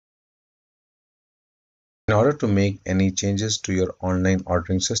In order to make any changes to your online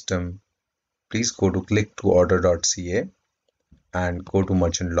ordering system, please go to click-to-order.ca and go to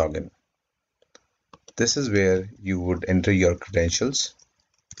merchant login. This is where you would enter your credentials,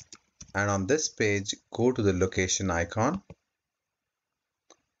 and on this page go to the location icon,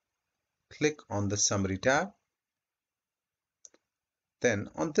 click on the summary tab, then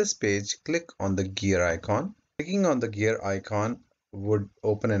on this page click on the gear icon. Clicking on the gear icon would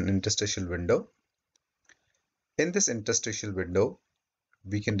open an interstitial window. In this interstitial window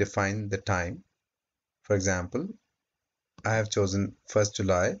we can define the time. For example, I have chosen 1st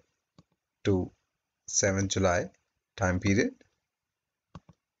July to 7th July time period,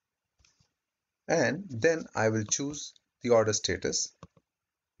 and then I will choose the order status,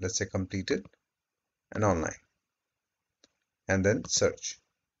 let's say completed and online, and then search.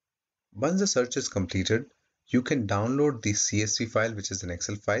 Once the search is completed, you can download the CSV file, which is an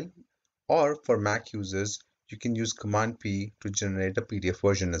Excel file, or for Mac users you can use Command P to generate a PDF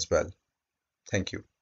version as well. Thank you.